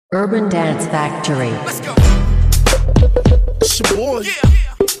Urban Dance Factory. Let's go. It's your boy. Yeah.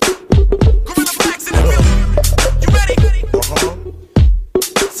 Gorilla Blacks in the building. You ready?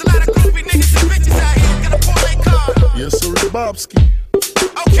 It's a lot of groovy niggas and bitches out here. Got a parlay card. Yes, sir, Bobski.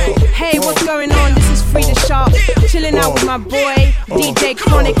 Okay. Hey, what's going on? This is Frida Sharp, chilling out with my boy DJ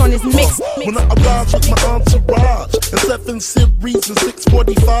Chronic on his mix. When I arrive with my entourage in 7 series and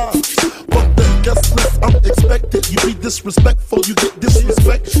 645. Fuck the guest list, I'm expected. You be disrespectful, you get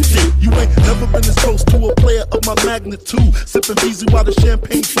disrespected. You ain't never been as close to a player of my magnitude. Sipping easy while the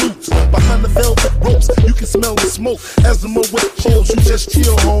champagne flutes. Behind the velvet ropes, you can smell the smoke. As the Moet pulls, you just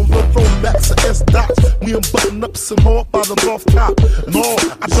chill home. No throwbacks or S-dots. We am button up some hard bottoms off top. And all,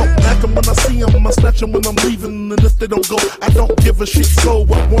 I don't back them when I see them. I snatch them when I'm leaving. And if they don't go, I don't give a shit. So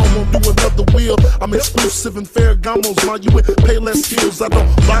what one won't do another wheel. I'm exclusive in Ferragamos. While you in Payless Hills, I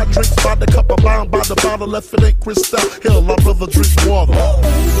don't buy drinks by the cup. I buy them by the bottle. If it ain't Cristal Hill, I'd rather drink water.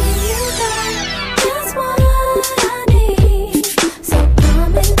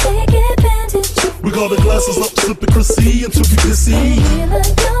 We got the glasses up, sipping Chrissy until we busy.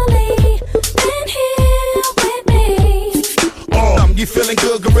 You feeling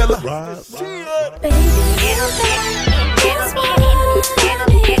good, Gorilla?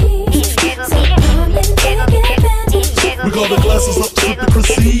 We got the glasses up, sipping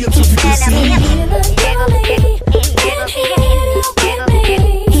Chrissy until we busy.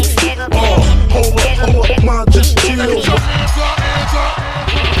 Hold up, ma, just chill.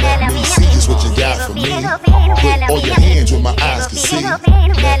 Let me see just what you got for me. Put all your hands where my eyes can see.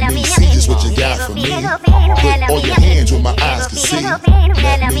 Let me see just what you got for me. Put all your hands where my eyes can see.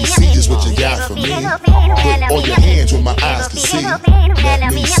 Let me see just what you got for me. Put all your hands where my eyes can see.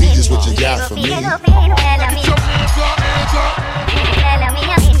 Let me see just what you got for me.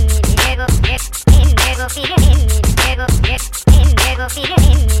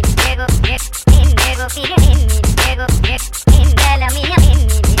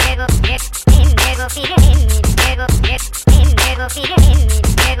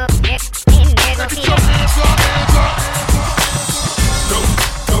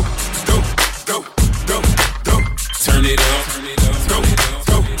 Turn it up.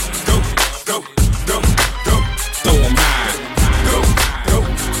 Go. Throw 'em high.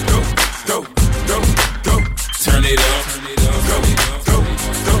 Go. Turn it up.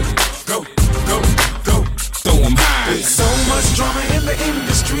 Go. Throw 'em high. There's so much drama in the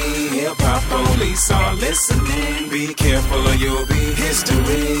industry. Hip-hop police are listening. Be careful or you'll be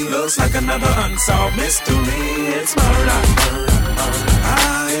history. Looks like another unsolved mystery. It's murder.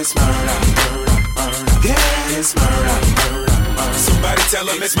 It's murder. Yeah, it's murder. Somebody tell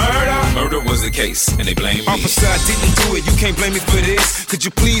them it's murder. Murder was the case, and they blame me. Officer, I didn't do it, you can't blame me for this. Could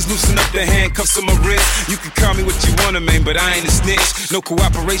you please loosen up the handcuffs on my wrist? You can call me what you wanna, man, but I ain't a snitch. No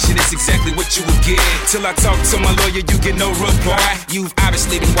cooperation is exactly what you will get. Till I talk to my lawyer, you get no reply. You've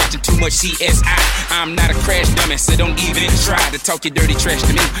obviously been watching too much CSI. I'm not a crash dummy, so don't even try to talk your dirty trash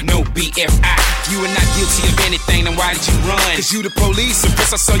to me. No BFI. If you are not guilty of anything, then why did you run? Cause you the police, and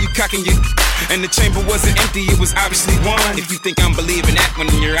plus I saw you cocking your and the chamber wasn't empty, it was obviously one. If you think I'm believing that one,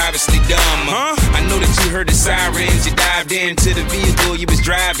 then you're obviously dumb. I know that you heard the sirens, you dived into the vehicle you was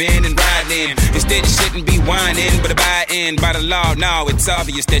driving and riding. Instead you shouldn't be whining, but abiding by the law, now it's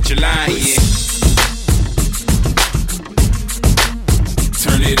obvious that you're lying.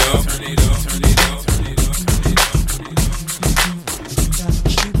 Turn it up.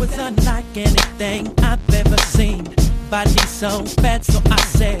 She was unlike anything I've ever seen. Body so bad, so I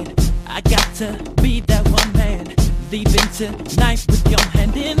said I got to be that one man. Leaving tonight with your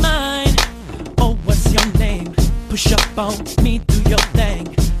hand in mine. Oh, what's your name? Push up on me, do your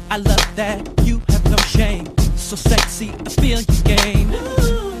thing. I love that you have no shame. So sexy, I feel your game.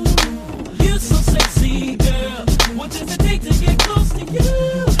 Ooh, you're so sexy, girl. What does it take to get close to you?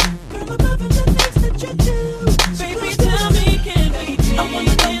 Girl, I'm loving the things that you do. Baby, tell me, can we do? I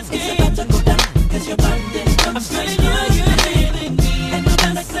wanna dance, it's about to go down. Cause your body I'm feeling you, you're feeling me. And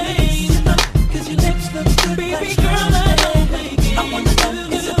I'm not saying cause your lips look good. Baby girl, I don't make it. I wanna know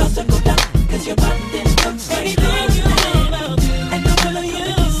it's about to go down. Cause your body looks anything you wanna do. And I'm feeling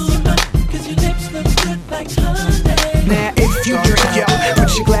you, cause your lips look good like honey. Now if you drink, yo,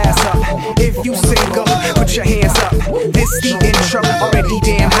 put your glass up. If you single, put your hands up. This the intro, already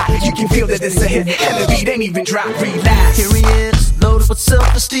damn hot. You can feel that it's a hit, and the beat ain't even drop. Relax. Here he is, loaded with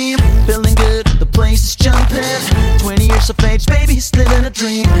self-esteem, feeling good, the place is jumping. 20 years of age, baby, he's living a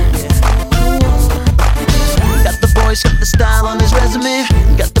dream. Got the voice, got the style on his resume.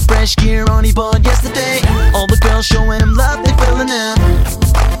 Got the fresh gear on, he bought yesterday. All the girls showing him love, they feeling him.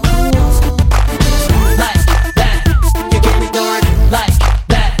 Like that, you get me going like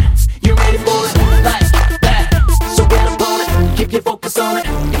that.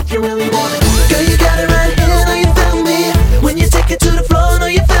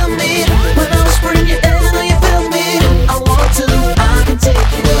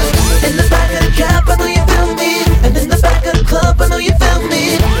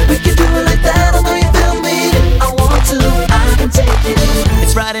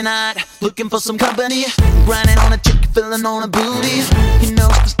 some company. Grinding on a chick, feeling on a booty. You know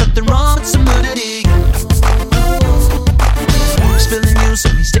there's nothing wrong with some nudity. He's feeling you, so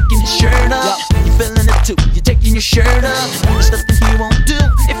he's taking his shirt up. You feeling it too, you're taking your shirt up. There's nothing he won't do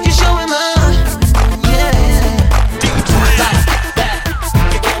if you show him love. Yeah.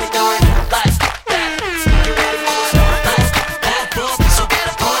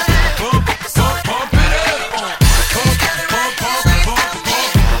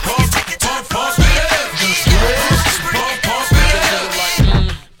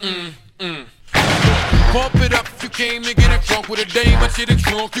 Came to get it drunk with a dame, I shit it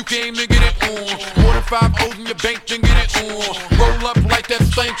drunk. You came to get it on. More than 5 O's in your bank, then get it on. Roll up like that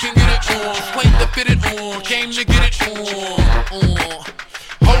stank, can get it on. Slate to fit it on. Came to get it on.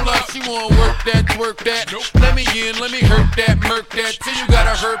 Hold up, she wanna work that, twerk that. Let me in, let me hurt that, murk that. Till you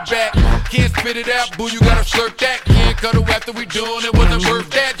gotta hurt back. Can't spit it out, boo, you gotta slurp that. Can't cuddle after we done, it wasn't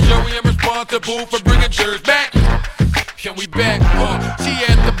worth that. Joey, I'm responsible for bringing jerks back. Can we back up? She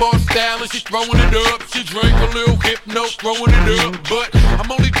at the bar style and she throwing it up. She drank a little hypno, throwing it up. But I'm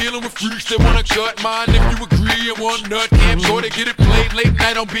only dealing with freaks that wanna cut mine. If you agree and want nut, can't go to get it played late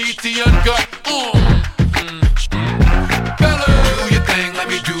night on BT Uncut. Fella, do your thing, let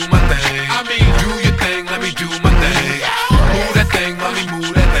me do my thing. I mean, do your thing, let me do my thing. Move that thing, mommy,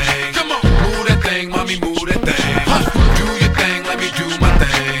 move that thing. Come on, move that thing, mommy, move that thing. Do your thing, let me do my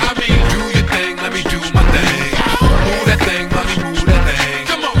thing. I mean, do your thing, let me do my thing. Move that thing, mommy, move that thing.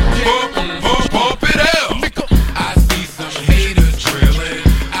 Come on, pump it out. I see some haters drilling.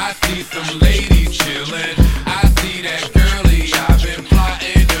 I see some ladies chilling. I see that girlie I've been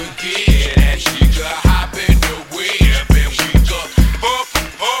plotting to get. And she could hop in the whip and we could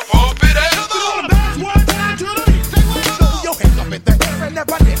pump it out. One time to the beat. Throw your hands up in the air and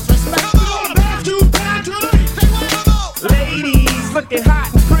never disrespect. Two times to the beat. Ladies looking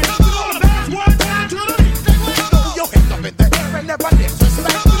hot and pretty. One time to the beat. Throw your hands up in the air and never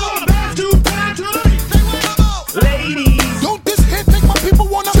disrespect. Two times to the beat. Ladies, don't this hit make my people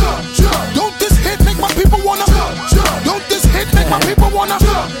wanna jump? Don't this hit make my people wanna jump? Don't this hit make my people wanna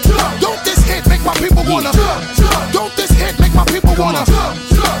jump? Don't this hit make my people wanna jump? Don't this hit make my people wanna jump?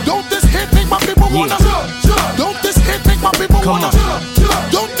 Don't this hit make my people wanna jump? Don't this hit make my people wanna jump?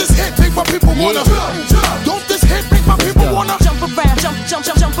 Don't this hit make my people wanna jump? Don't this hit make my people wanna jump around, jump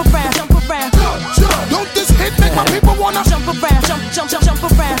around, jump around. Don't this hit make my people wanna jump around, jump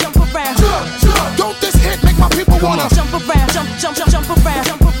around, jump around. Don't this hit make my people wanna jump around, jump around,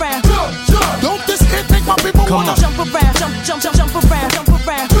 jump around. Don't this hit make my people wanna jump around, jump around, jump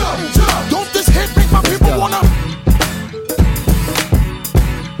around. Don't this hit make my people wanna.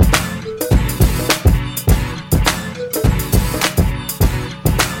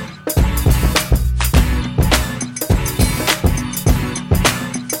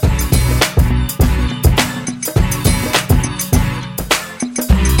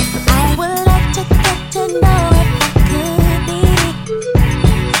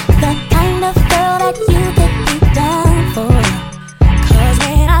 The kind of girl that you could be done.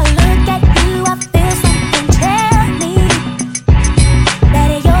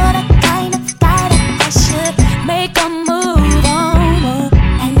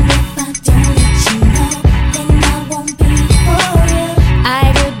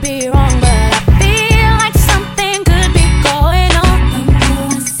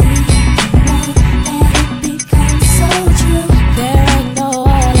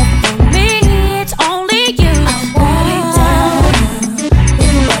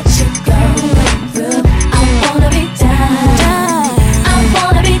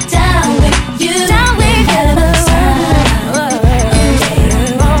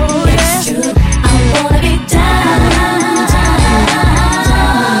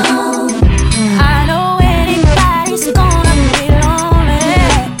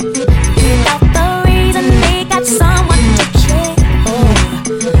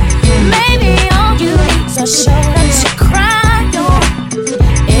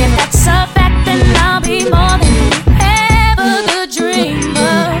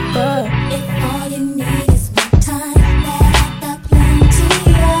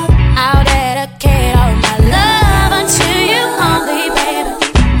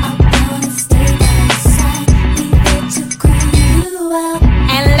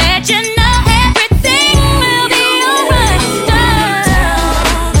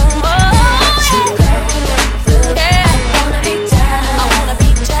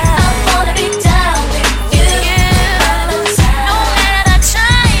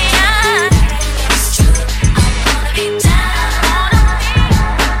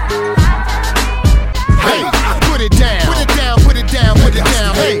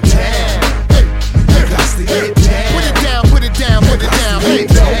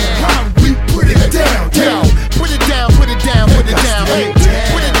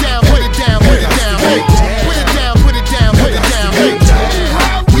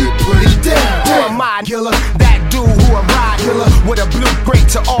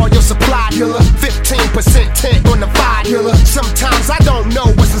 to all your supply. 15% tent on the fire. Sometimes I don't know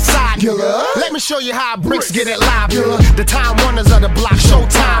what's inside. Let me show you how bricks get it live. The time wonders of the block,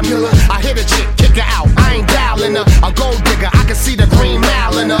 showtime. I hit a chick, kick her out. I ain't dialing her. A gold digger, I can see the green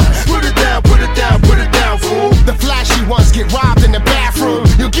mile in her. Put it down, put it down, put it down, fool. The flashy ones get robbed in the bathroom.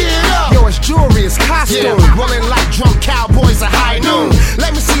 You get up. Yo, it's jewelry, it's costume. Rolling like drunk cowboys at high noon.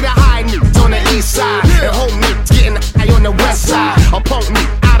 Let me see the high niggas on the east side. And whole niggas getting high on the west side. A punk me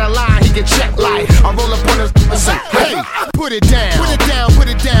out of line, he get checked like. I roll up on his and say, hey, put it down. Put it down, put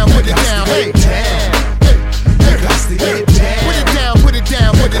it down, put it down. Hey, put it down, put it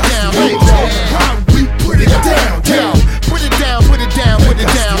down, put it down. Hey, we put it down, down. Put it down, put it down, put it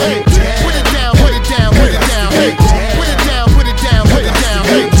down. Hey, put it down, put it down, put it down. Hey, put it down, put it down, put it down.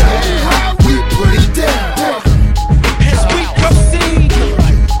 Hey, we put it down. As we proceed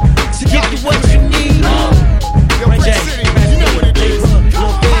to give you what you need. Right there. You know what it is.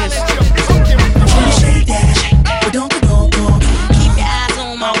 Shake that, but don't go. Keep your eyes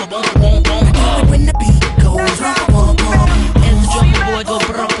on my boom. When the beat goes rum. And the drummer boy go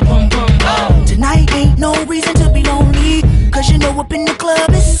brum. Tonight ain't no reason to be lonely, cause you know up in the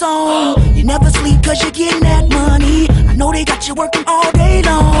club it's on. You never sleep cause you're getting that money. I know they got you working all day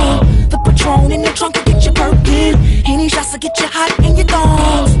long. The Patron in the trunk will get you perking. Henny shots will get you hot in your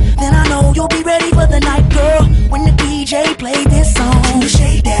thongs. Then I know you'll be ready for the night, girl, when the DJ play this song.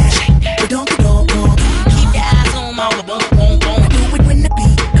 Shake that, but don't go. Keep your eyes on my boom. Do it when the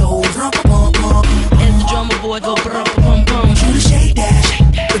beat goes rum. And the drummer boy go brum. You shake that,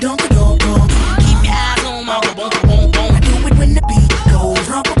 but don't go. Keep your eyes on my boom. Do it when the beat goes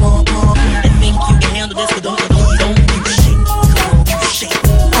rum. And think you can handle this, but don't. You shake, girl, you shake. You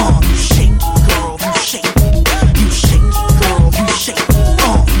shake, girl, you shake. You shake, girl, you shake. You shake,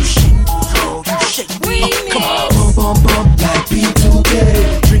 girl, you shake. Come on, bum, like B2K.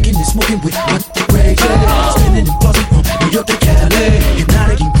 Drinking and smoking with my Ray J. Spinning and buzzing from New York to Cali.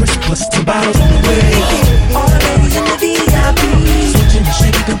 Hypnotic and crisp plus 2 bottles on the way. All the ladies in the VIP. Switching and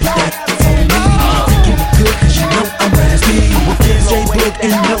shaking, come put that for me. Thinking it good cause you know I'm raspy. With DJ Book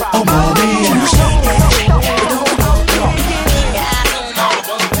and no I'm on me. You shake that, but don't go.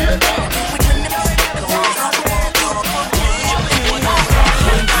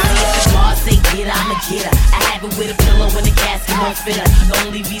 I'ma get her. I have it with a pillow when the casket won't fit her. The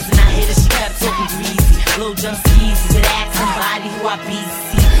only reason I hit her, she kept talking greasy. Little jump skeezy, but ask somebody who I be.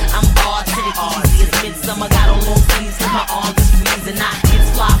 See, I'm all to the easy. It's midsummer, got on long sleeves, cause my arms is freezing. I get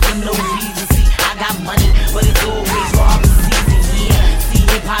fly for no reason. See, I got money, but it's always raw season. Yeah, see,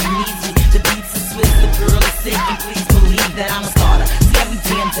 hip hop needs me. The beats are Swiss, the girl is sick, and please believe that I'm a starter. See, every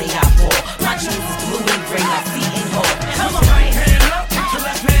damn day I ball. My jeans is blue and gray like Seton Hall. Come on, right hand up, put your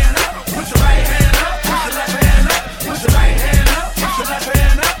left hand up, put your right hand up. Put your left hand up, put your right hand up, put your left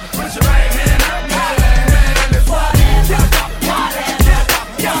hand up, put your right hand up.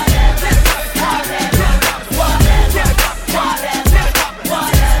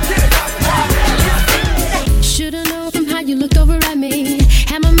 Should've known from how you looked over at me.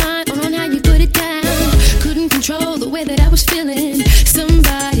 Had my mind on how you put it down. Couldn't control the way that I was feeling.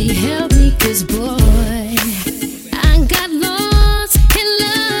 Somebody help me, cause boy, I got lost in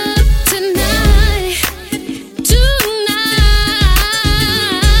love tonight.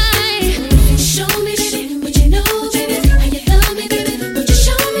 Show me, baby, what you know, baby. How you love me, baby. Would you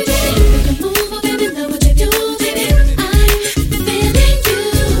show me, baby? Make a move, oh, baby, know what you do, baby. I'm feeling you.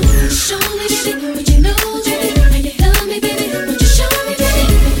 Show me, baby, what you know, baby. How you love me, baby. Would you show me, baby?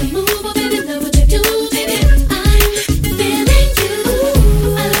 Make a move, oh, baby, know what you do, baby. I'm feeling you.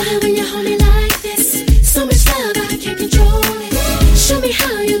 I love when you hold me like this. So much love, I can't control it. Show me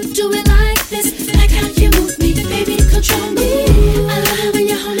how you do it like this. Like how you move me, baby, control me. I love when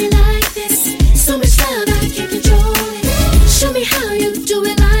you hold me like this. So much love, I can't control it. Show me how you do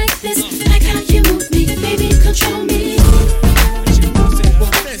it like this. Like how you move me, baby, control me.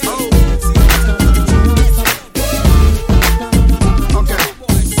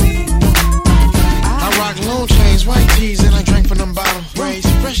 I rock long chains, white tees, and I drink from them bottles. Braids,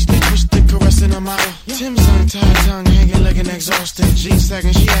 freshly twisted, caressing the model. Tim's untied tongue, hanging, looking exhausted.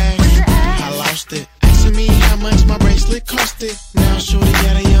 G-second, she asked, I lost it. Asking me how much my bracelet costed. Now shorty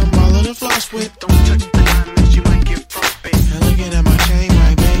got a young baller to floss with. Don't touch the diamonds, you might get frostbite. And looking at my chain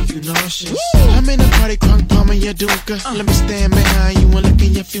might make you nauseous. I'm in the party crunk, palm in your duca. Let me stand behind you and look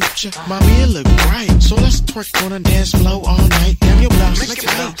in your future. Mommy, it look bright, so let's twerk on the dance floor all night. Damn, your blouse is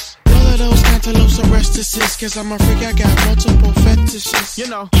tight. All of those cantaloupes are restless, cause I'm a freak, I got multiple fetishes. You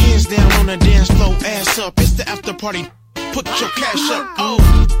know, hands down on the dance floor, ass up. It's the after party, put your cash up. Oh.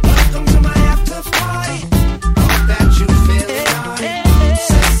 Welcome to my after party. Hope that you feel it.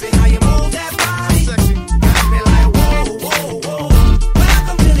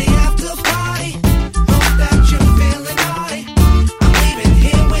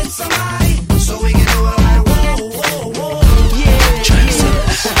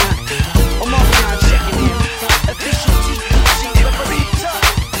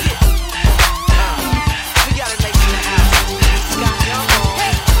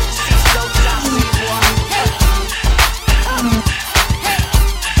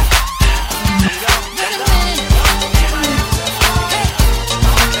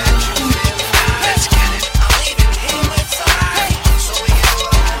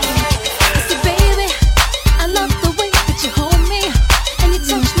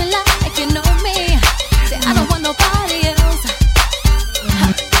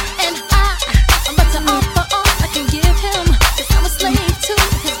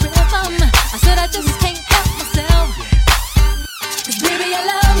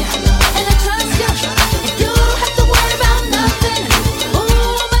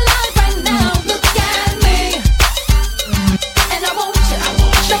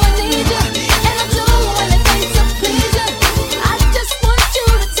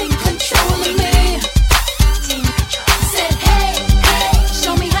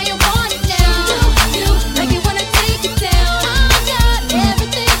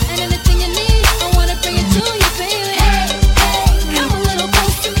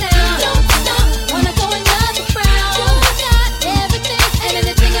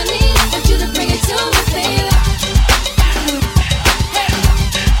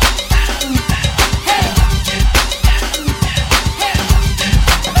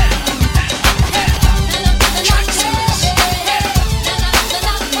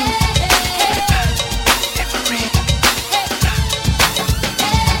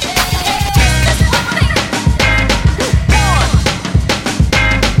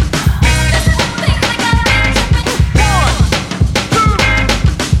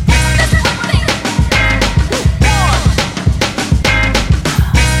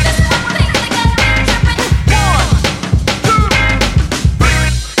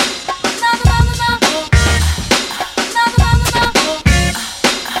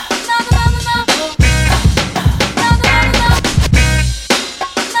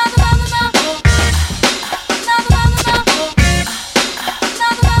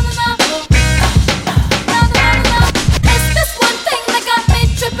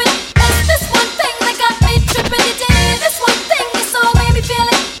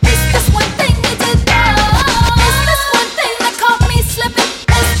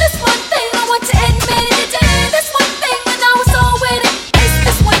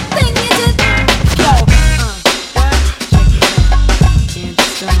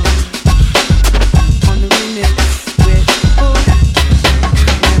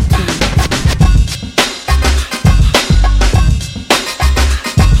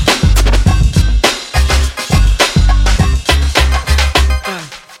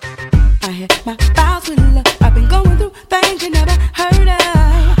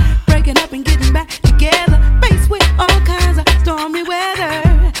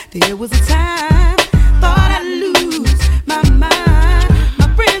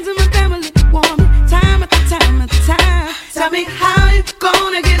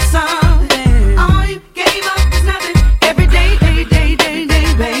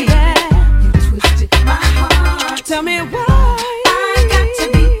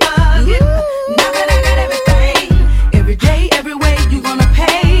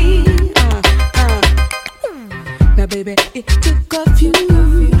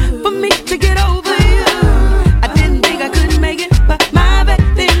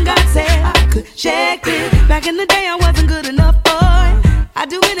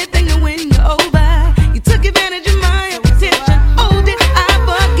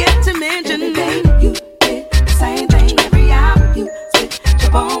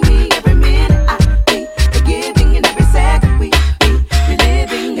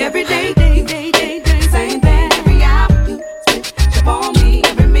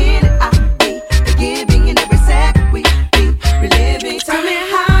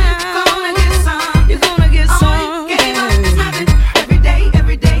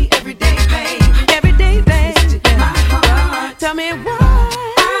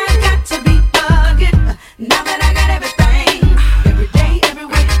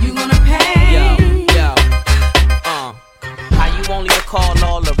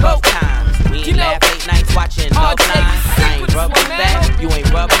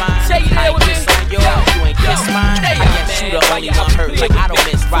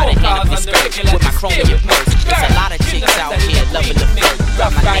 from the reverse. There's a lot of chicks out here loving the flirt.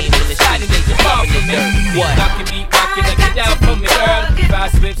 Got my name in the street, they loving the dirt. What? Rockin', get down for me, girl.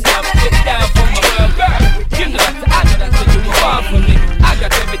 Fast whip stuff, get down for my girl, girl. You know that I know that you move on for me. I got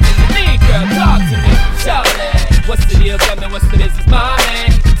everything you need, girl. Talk to me, shout it. What's the deal? Tell me what's the business,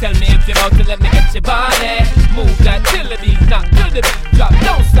 money. Tell me if you're out to let me get your body. Move that till the beat, not to the beat. Drop,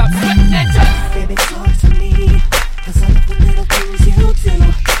 don't stop, sweating and just. Baby, talk to me, 'cause I love the little things you do.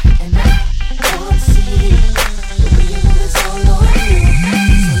 And I wanna see the way you move is all on you.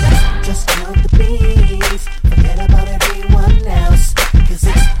 So let's just count the beats, forget about everyone else, 'cause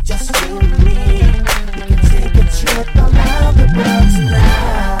it's just you and me. We can take a trip around the world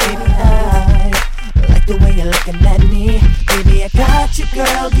tonight. Baby, I like the way you're looking at me. Baby, I got you,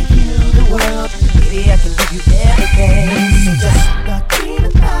 girl, give you the world. Baby, I can give you everything. So just start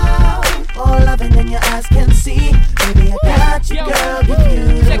dreaming out, more loving than your eyes can see. Baby, I got you, girl, give you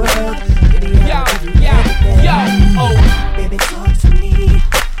the world. Baby, I can give you everything. Oh. Baby, talk to me,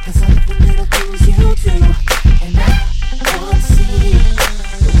 'cause I love the little things you do. And I wanna see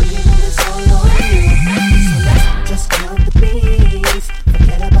the way you move is all on you. So let's just count the beats,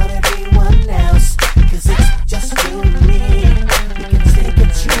 forget about everyone else, 'cause it's just you and me. We can take a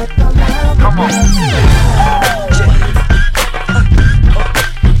trip around the world.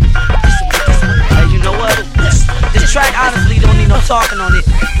 Hey, you know what? This track honestly don't need no talking on it,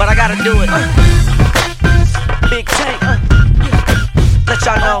 but I gotta do it. Big Tank, let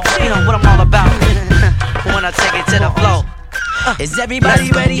y'all know, what I'm all about when I take it to the flow. Is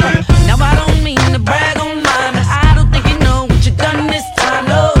everybody ready? Now I don't mean to brag on mine, but I don't think you know what you done this time.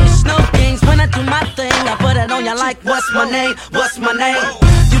 No, it's no games when I do my thing. I put it on you like, what's my name? What's my name?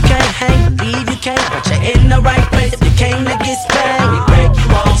 You can't hang, believe you can't, but you're in the right place. If you came to get spanked, we break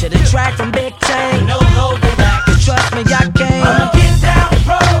you off to the track from Big Tank. No holding back, 'cause trust me, I came. I'ma get down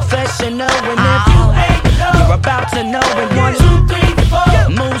professional, and if you ain't know, you're about to know in 1, 2, 3, 4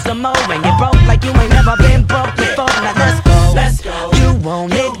 moves the mo, and you broke like you ain't never been broke before. Now let's go, let's go. You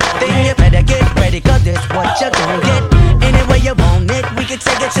want it, then you better get ready, 'cause this what you're gonna get. Any way you want it, we can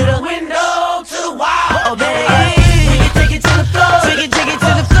take it to the window, to the wall. Oh baby, we can take it to the floor. We can take it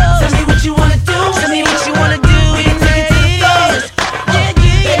to the floor. Tell me what you wanna do. Tell me what you wanna do. We can take it to the floor. Yeah,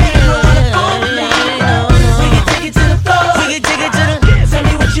 yeah, yeah. Baby, you don't wanna fall with me. We can take it to the floor. We can take it to the. Tell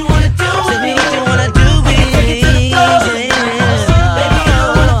me what you wanna do. Tell me what you wanna do. We can take it to the floor. Baby, you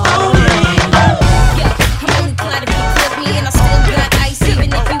don't wanna fall with me. Yeah, I'm only glad if you clip me, and I still got ice even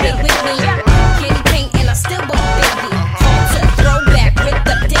if you ain't with me. Candy paint and I still won't baby. Home to throwback, ripped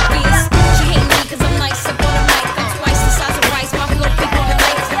up dickies. She hate me 'cause I'm nice up on the mic. I'm twice the size of rice, my little people are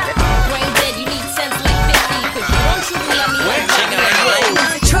like brain dead. You need sense like 50, 'cause you don't truly love me like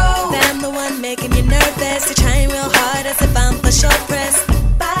true. That I'm the one making you nervous. You're trying real hard as if I'm for sure pressed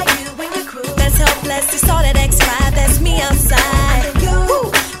by you and your crew. That's helpless. You saw that X5, that's me outside.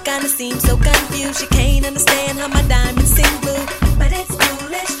 You kinda seem so confused. You can't understand how my diamonds sing blue, but it's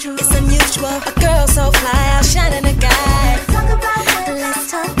cool, it's true. It's unusual. A girl so fly, outshining a guy. Let's talk about it.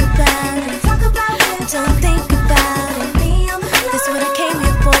 Let's talk about it. Talk about it. Don't think about it. That's what I came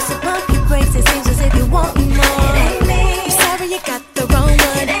here for. So pump your brakes. It seems as if you want more. It ain't me. I'm sorry you got the wrong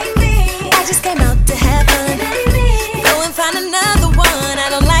one. It ain't me. I just came out to have fun. It ain't me. Go and find another one. I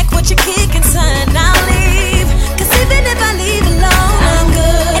don't like what you're kicking, son. I'll leave. 'Cause even if I leave alone, I'm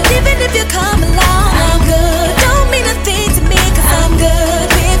good. And even if you come along, I'm good. Don't mean a thing to me, 'cause I'm good.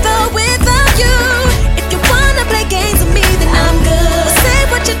 With or without you. If you wanna play games with me, then I'm good. But say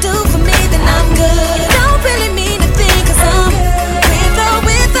what you do for me, then I'm good. You don't really mean a thing, 'cause I'm with or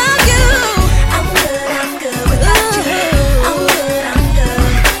without you. I'm good, I'm good without you. I'm good, I'm good.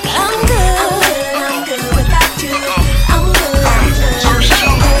 I'm good, I'm good, I'm good without you. I'm good, I'm good, I'm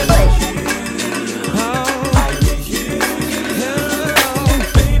good.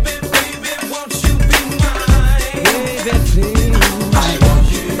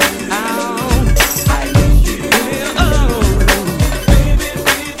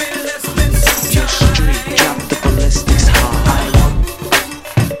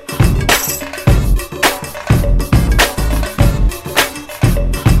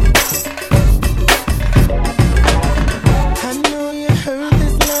 I know you heard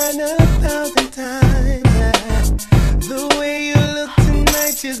this line 1,000 times. The way you look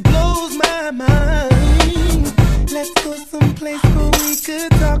tonight just blows my mind. Let's go someplace where we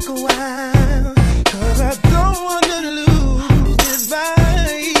could talk a while, 'cause I don't wanna lose this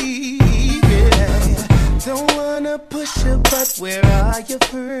vibe. Yeah. Don't wanna push you, but where are your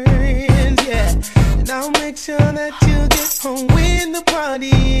friends? Yeah. And I'll make sure that you get home when the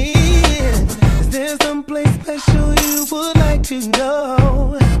party ends. Is there someplace special you would like to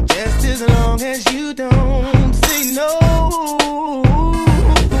go? Just as long as you don't say no.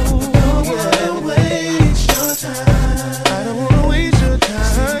 Don't wanna waste your time. I don't wanna waste your time.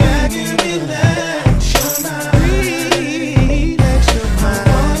 So I can relax your mind. Relax your mind.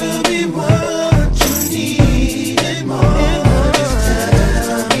 I wanna be what you need and more. Just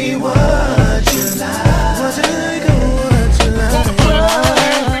tell me what you like. What you like and what you like.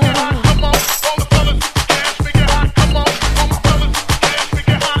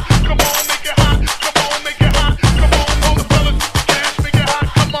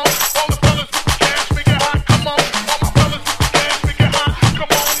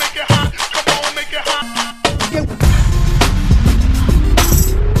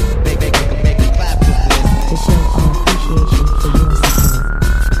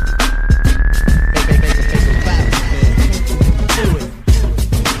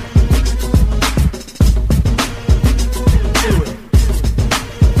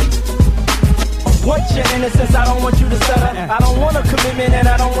 Innocence, I don't want you to stutter. I don't want a commitment and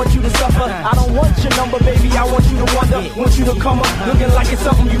I don't want you to suffer. I don't want your number, baby, I want you to wonder. Want you to come up looking like it's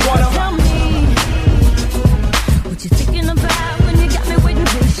something you wanna. Tell me what you thinking about when you got me waiting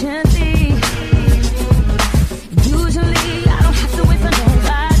patiently. Usually I don't have to wait for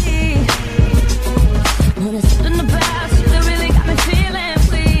nobody. When there's something about you that really got me feeling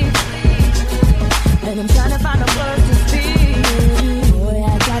weak, and I'm trying to find the words to speak. Boy,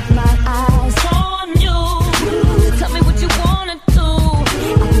 I got my eyes on you. Tell me what you wanna do.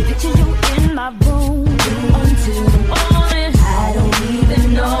 I can picture you in my room until the morning. I don't even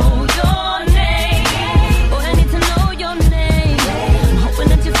know your name. Boy, I need to know your name. I'm hoping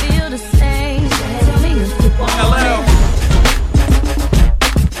that you feel the same. Tell me if you want it.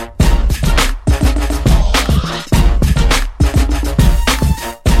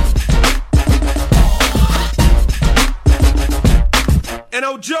 And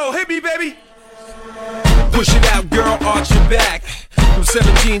oh, Joe, hit me, baby. Push it out, girl, arch your back. Them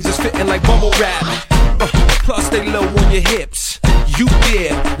 17s is fitting like bubble wrap. Plus they low on your hips. You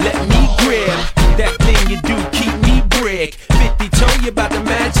there, let me grab that thing you do, keep me brick. 50 told you about the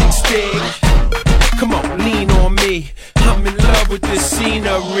magic stick. Come on, lean on me. I'm in love with this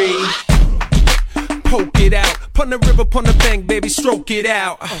scenery. Poke it out, pon the river, pon the bank, baby, stroke it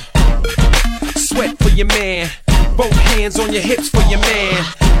out. Sweat for your man. Both hands on your hips for your man.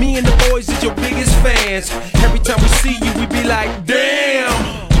 Me and the boys is your biggest fans. Every time we see you, we be like, damn.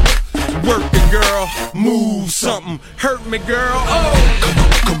 Work it, girl, move something. Hurt me, girl, oh.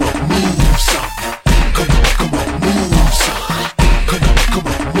 Come on, move something. Come on, move something. Come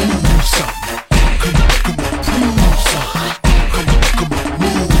on, move something. Come on, prove something. Come on,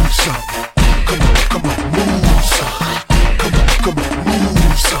 move something. Come on, move something. Come on,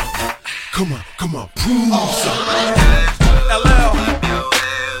 move something. Come on, prove something. LL.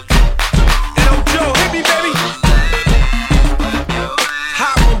 And oh, Joe, hit me, baby.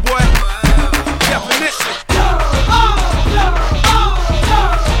 Hot one, boy. Definition.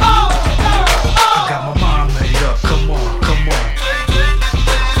 I got my mind made up, come on.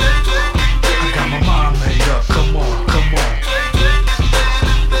 I got my mind made up, come on. I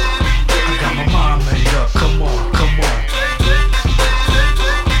got my mind made up, come on.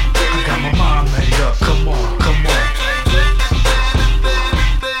 I got my mind made up, come on.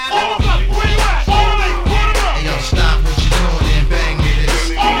 Hey, yo, stop what you doing and bang me this.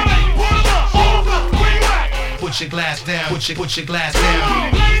 Put your glass down, put your glass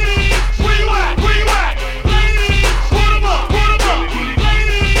down. Ladies, where you at? Put 'em up.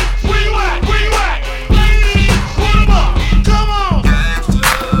 Ladies, where you at? Ladies, put 'em up. Come on.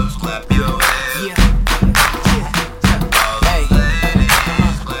 Girls, clap your hands.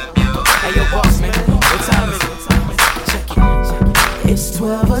 Hey, yo, boss man, what time is it? Check it. It's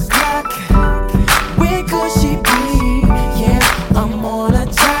 12 o'clock. Where could she be? Yeah, I'm on a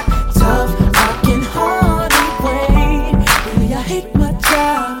track, tough. I can hardly wait. Really, I hate my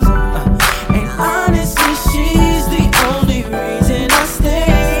job.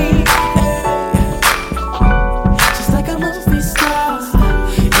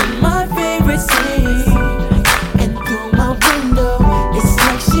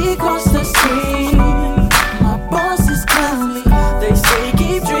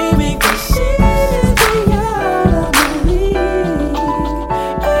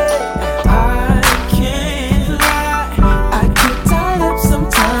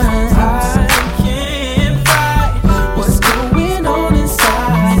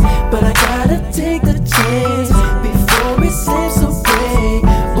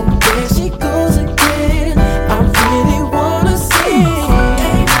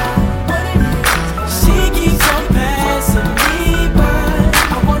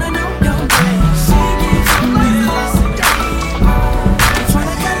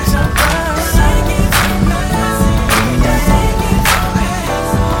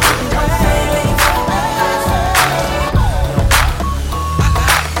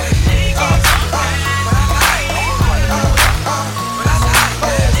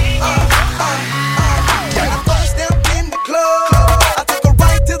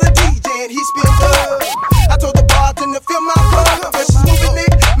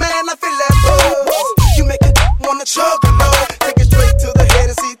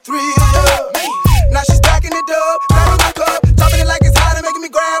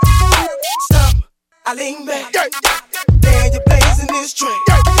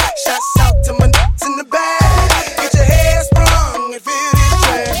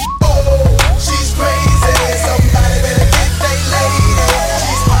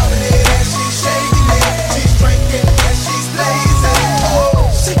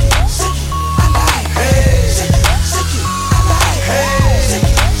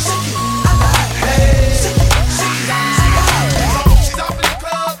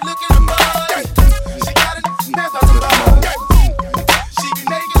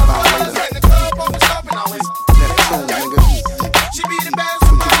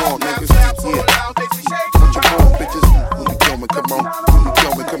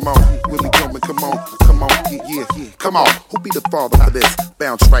 father for this.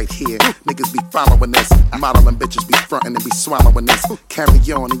 Bounce right here. Niggas be following this. Modeling bitches be frontin' and be swallowing this. Carry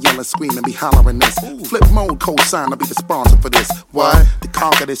on and yelling, screaming, be hollering this. Flip mode, co-sign, I'll be the sponsor for this. Why? To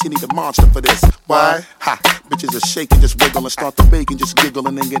conquer this, you need a monster for this. Why? Ha! Bitches are shaking, just wiggle and start to bake and just giggle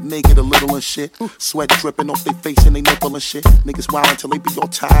and then get naked a little and shit. Sweat dripping off their face and they nipple and shit. Niggas wild until they be all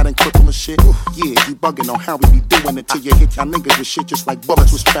tired and crippled and shit. Yeah, you bugging on how we be doing it till you hit y'all niggas with shit just like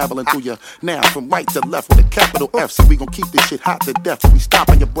bullets was traveling through you. Now from right to left with a capital F, so we gon' keep this shit hot to death. We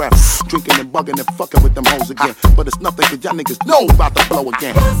stopping your breath, drinking and bugging and fucking with them hoes again. But it's nothing 'cause y'all niggas know about to blow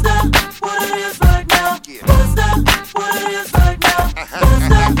again. What's that? What it is right now? What's that? What it is right now? What's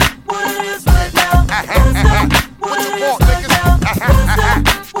that? What it is right now? What's that? What you want, niggas? What's that?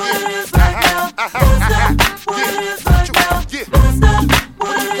 What it is right now? What's that? What it is right now? What's that?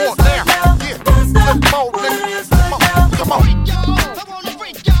 What it is right now? What's that? What it is right now? Come on.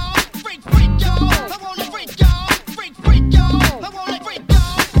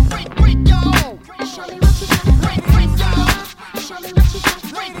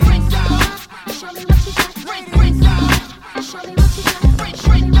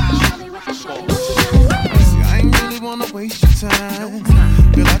 Waste your time,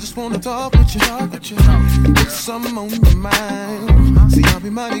 girl. I just wanna talk with you, Put something on your mind. See, I'll be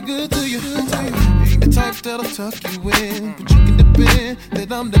mighty good to you. Ain't the type that'll tuck you in, but you can depend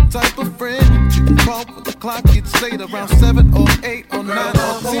that I'm the type of friend that you can call when the clock gets late around 7 or 8 or 9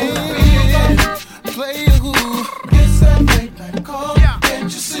 or 10. Play who gets that late night call. Can't you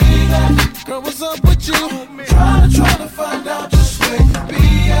see that? Girl, what's up with you? Trying to find out just where you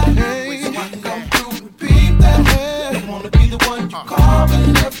be at. Hey, come through and beat that. Hey, wanna be the one you call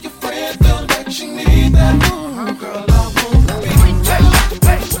and if your friend feel like she need that. Girl, I wanna be that.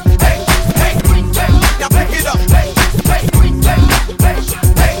 Now pick it up.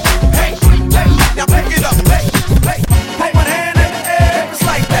 Now pick it up. Put one hand in the air, it's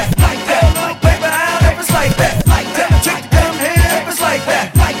like that. Little paper out, it's like that. Chick them hands, it's like that.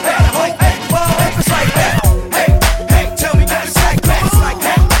 Whoa, it's like that. Hey, tell me that it's like that.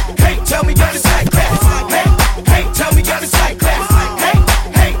 Hey, tell me that it's like that. Hey, tell me that it's like that.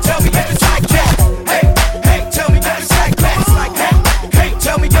 Hey, tell me that it's like that. Hey, tell me that it's like that. Hey,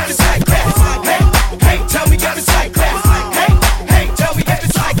 tell me that it's like that. Hey, tell me that it's like that. Hey, tell me that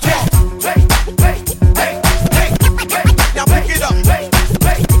it's like that. Now pick it up. Now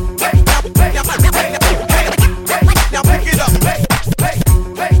pick it up.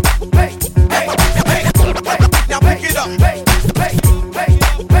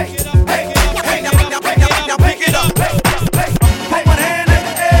 Now pick it up. Put one hand in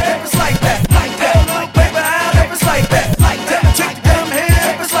the air, it's like that. Little paper out, it's like that. Chick them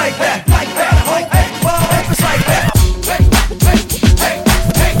hands, it's like that. Whoa, it's like that.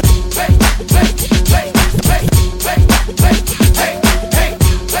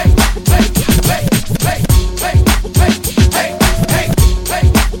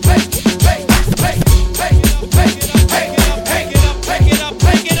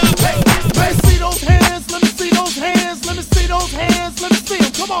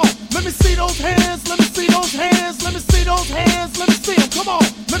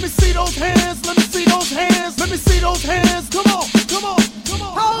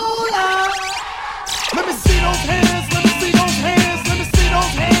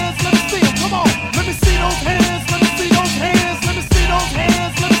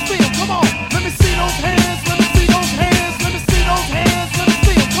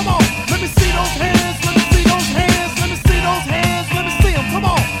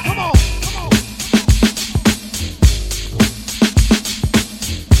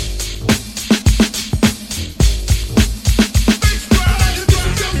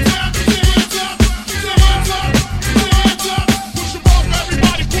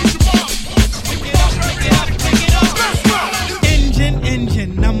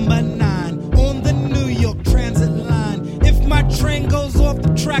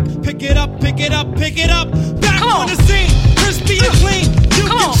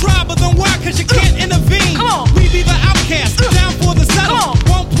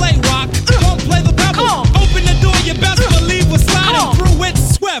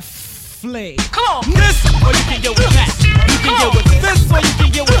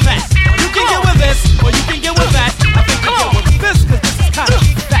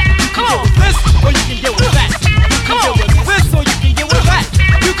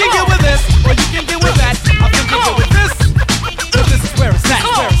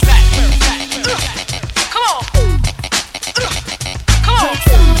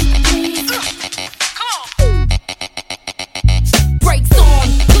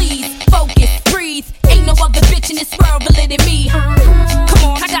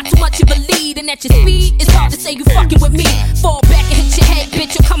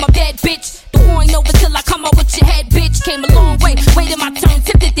 I'm a bad bitch. The war ain't over till I come out with your head, bitch. Came a long way, waited my turn,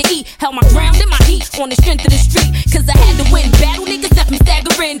 tempted to eat. Held my ground in my heat on the strength of the street. Cause I had to win. Battle niggas left me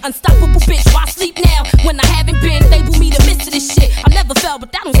staggering. Unstoppable bitch, why sleep now when I haven't been? Label me the midst of this shit. I never fell,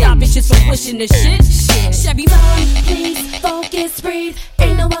 but that don't stop bitches from pushing this shit. Chevy Mom, please focus, breathe.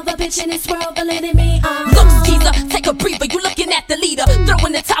 Ain't no other bitch in this world believing me. Look, Skeezer, take a breather. You looking at the leader. Throw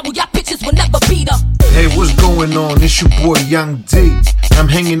in the towel, y'all bitches will never beat her. Hey, what's going on? It's your boy Young D. I'm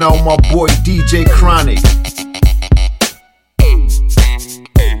hanging out with my boy DJ Chronic.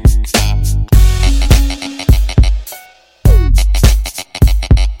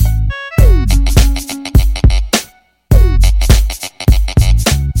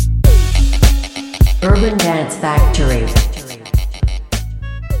 Urban Dance Factory.